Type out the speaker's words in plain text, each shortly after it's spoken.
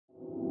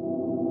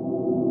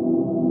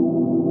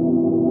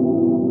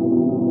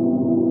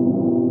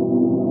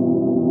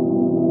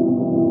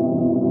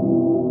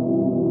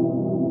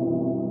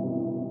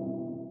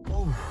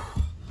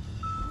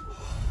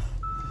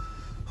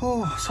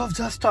So I've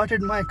just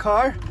started my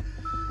car.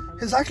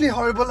 It's actually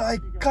horrible. I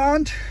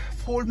can't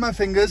fold my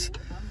fingers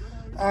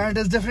and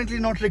it's definitely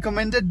not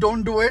recommended.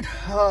 Don't do it.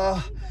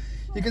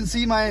 You can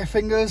see my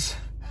fingers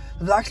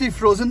have actually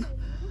frozen.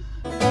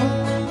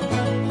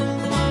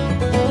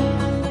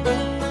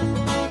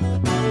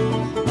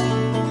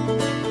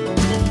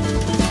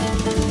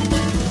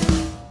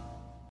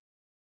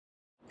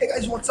 Hey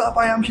guys, what's up?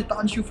 I am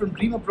Shitanshu from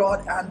Dream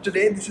Abroad, and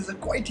today this is a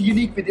quite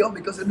unique video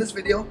because in this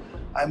video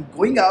I'm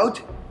going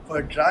out for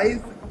a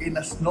drive in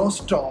a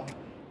snowstorm.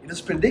 It is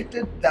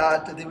predicted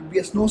that there will be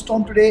a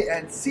snowstorm today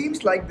and it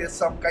seems like there's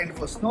some kind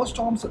of a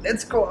snowstorm. So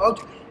let's go out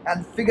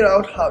and figure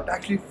out how it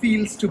actually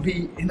feels to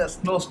be in a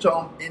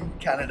snowstorm in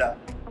Canada.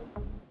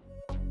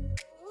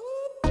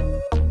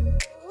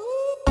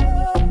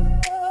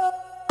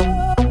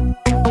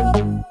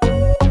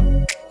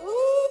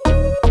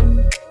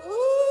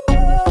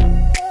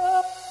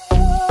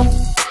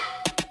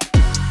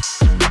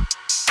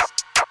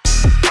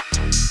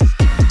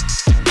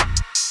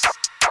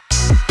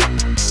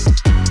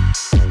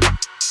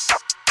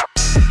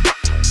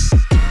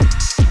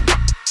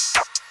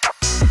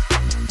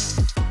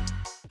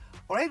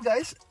 Alright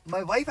guys,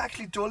 my wife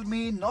actually told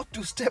me not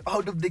to step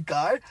out of the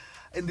car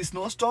in the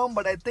snowstorm,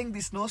 but I think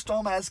the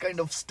snowstorm has kind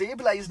of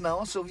stabilized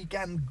now, so we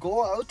can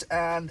go out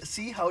and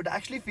see how it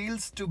actually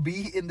feels to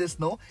be in the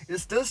snow. It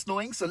is still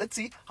snowing, so let's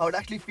see how it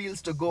actually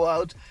feels to go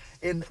out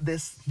in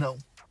this snow.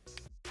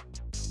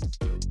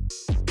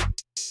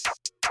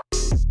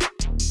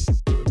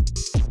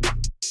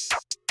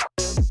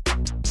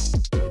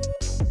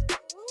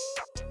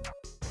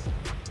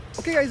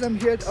 Okay guys, I'm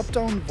here at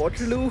Uptown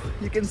Waterloo.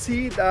 You can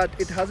see that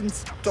it hasn't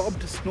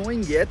stopped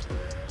snowing yet.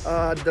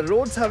 The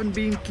roads haven't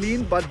been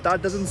cleaned, but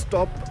that doesn't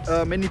stop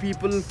many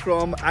people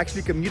from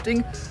actually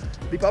commuting.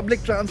 The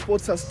public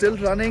transports are still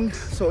running,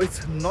 so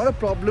it's not a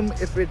problem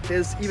if it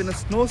is even a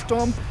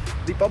snowstorm.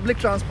 The public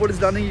transport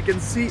is running. You can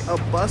see a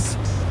bus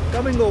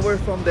coming over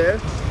from there,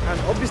 and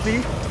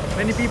obviously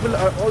many people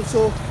are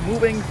also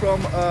moving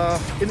from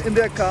in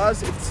their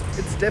cars.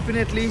 It's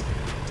definitely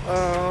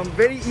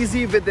very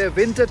easy with their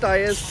winter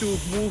tires to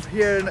move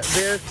here and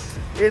there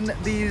in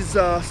these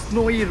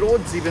snowy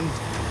roads even.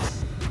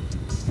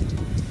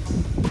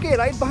 Okay,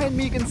 right behind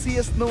me you can see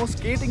a snow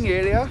skating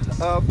area.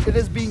 It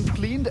is being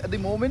cleaned at the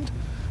moment,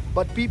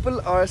 but people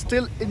are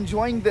still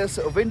enjoying this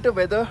winter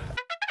weather.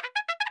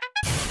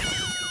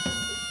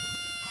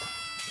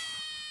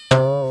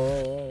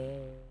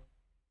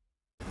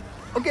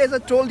 Okay, as I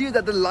told you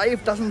that the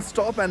life doesn't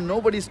stop and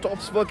nobody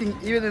stops working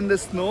even in the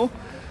snow.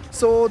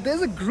 So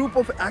there's a group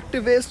of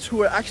activists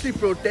who are actually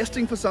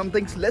protesting for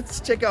something. So let's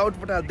check out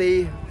what are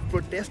they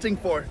protesting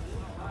for.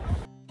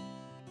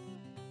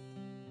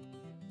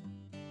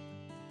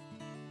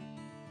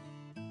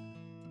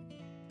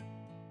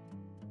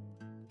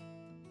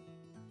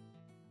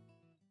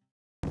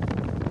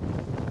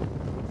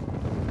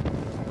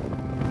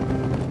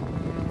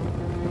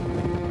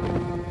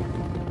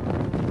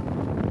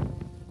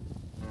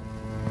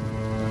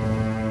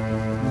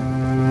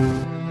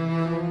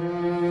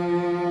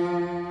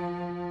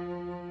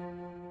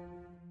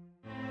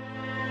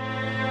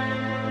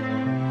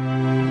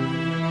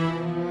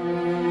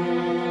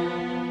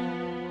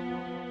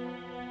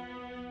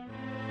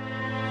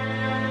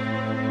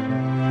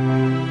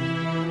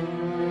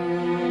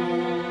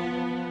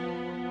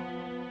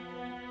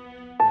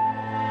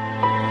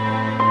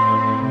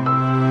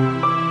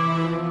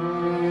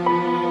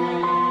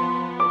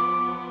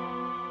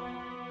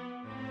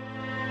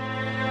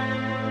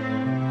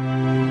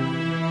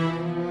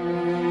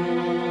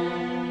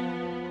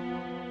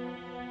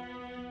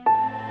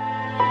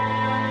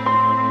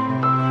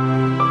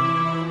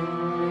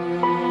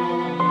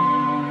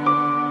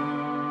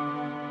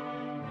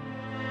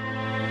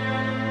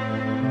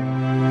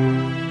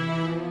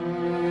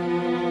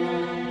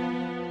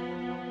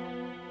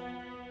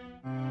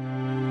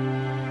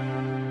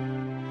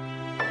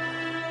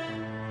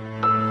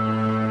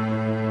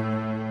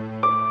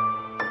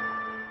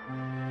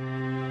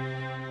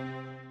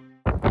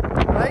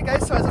 Alright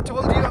guys, so as I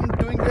told you, I'm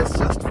doing this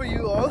just for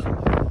you all.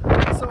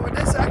 So it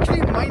is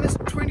actually minus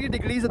 20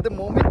 degrees at the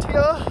moment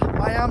here.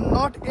 I am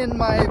not in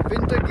my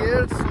winter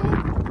gear, so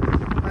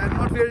I am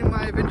not wearing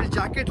my winter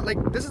jacket. Like,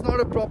 this is not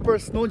a proper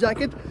snow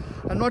jacket.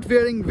 I'm not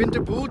wearing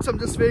winter boots, I'm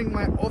just wearing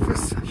my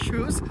office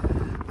shoes.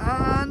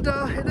 And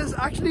it is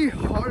actually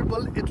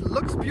horrible. It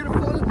looks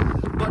beautiful,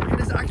 but it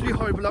is actually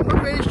horrible. I'm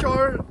not very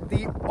sure of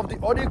the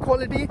audio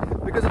quality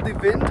because of the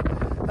wind.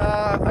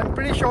 I'm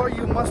pretty sure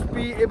you must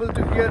be able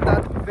to hear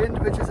that wind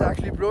which is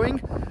actually blowing,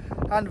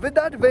 and with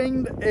that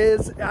wind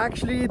is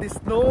actually the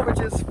snow which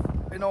is,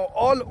 you know,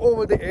 all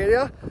over the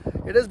area.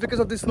 It is because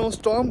of the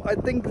snowstorm. I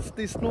think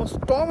the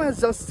snowstorm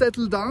has just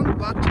settled down,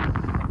 but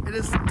it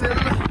is still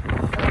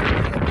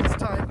horrible at this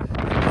time.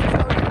 This is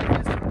how it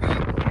used to be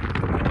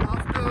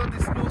after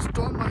the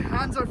snowstorm. My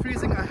hands are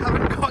freezing. I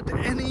haven't got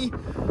any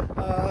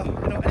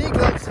any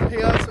gloves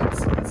here,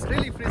 so it's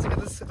really freezing at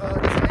this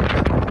time.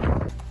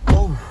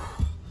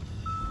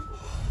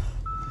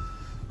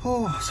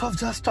 Oh, so I've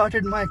just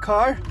started my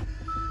car.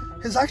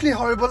 It's actually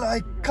horrible.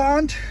 I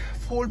can't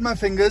hold my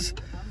fingers,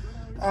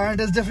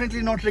 and it's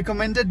definitely not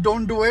recommended.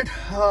 Don't do it.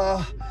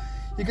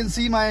 You can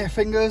see my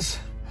fingers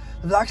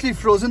are actually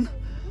frozen.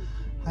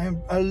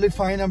 I'll be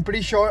fine, I'm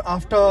pretty sure,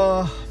 after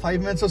 5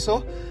 minutes or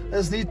so. I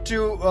just need to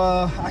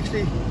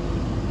actually,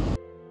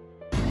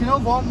 you know,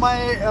 warm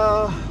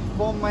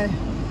my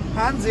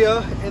hands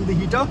here in the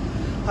heater.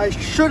 I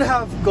should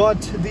have got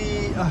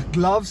the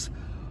gloves,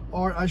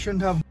 or I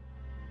shouldn't have,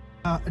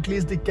 at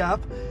least the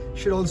cap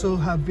should also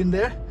have been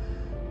there,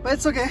 but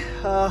it's okay.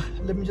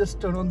 Let me just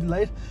turn on the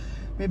light.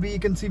 Maybe you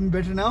can see me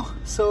better now.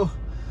 So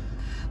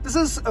this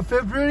is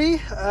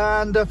February,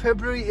 and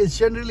February is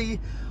generally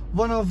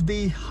one of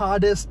the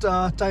hardest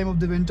time of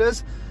the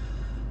winters.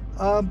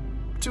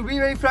 To be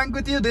very frank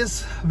with you,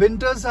 these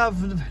winters have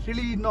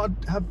really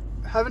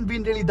haven't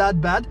been really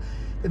that bad.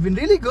 They've been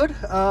really good.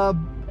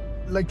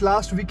 Like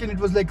last weekend it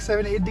was like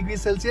 7-8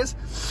 degrees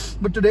Celsius,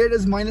 but today it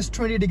is minus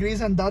 20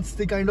 degrees, and that's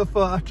the kind of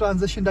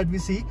transition that we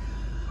see.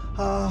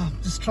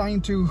 Just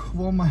trying to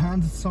warm my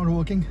hands, it's not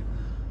working.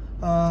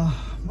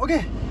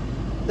 Okay,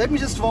 let me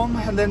just warm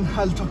and then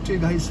I'll talk to you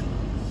guys.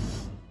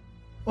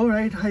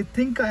 Alright, I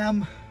think I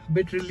am a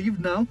bit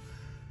relieved now.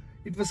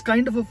 It was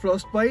kind of a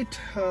frostbite.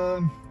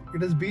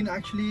 It has been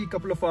actually a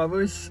couple of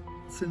hours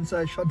since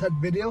I shot that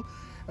video,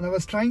 and I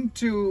was trying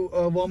to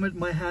warm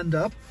my hand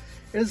up.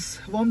 It is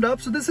warmed up.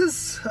 So this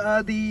is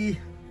the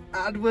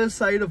adverse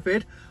side of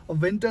it,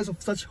 of winters,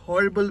 of such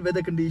horrible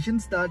weather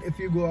conditions, that if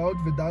you go out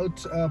without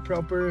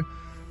proper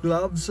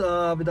gloves,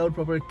 without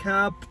proper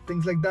cap,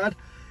 things like that,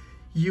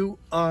 you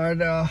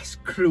are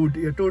screwed.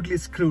 You're totally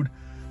screwed.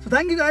 So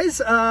thank you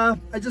guys.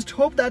 I just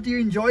hope that you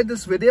enjoyed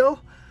this video.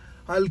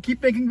 I'll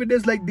keep making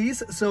videos like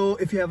these, so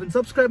if you haven't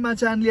subscribed my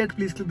channel yet,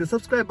 please click the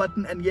subscribe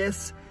button. And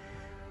yes,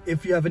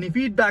 if you have any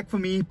feedback for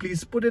me,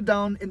 please put it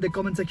down in the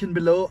comment section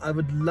below. I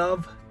would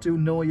love to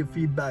know your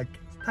feedback.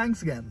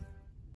 Thanks again.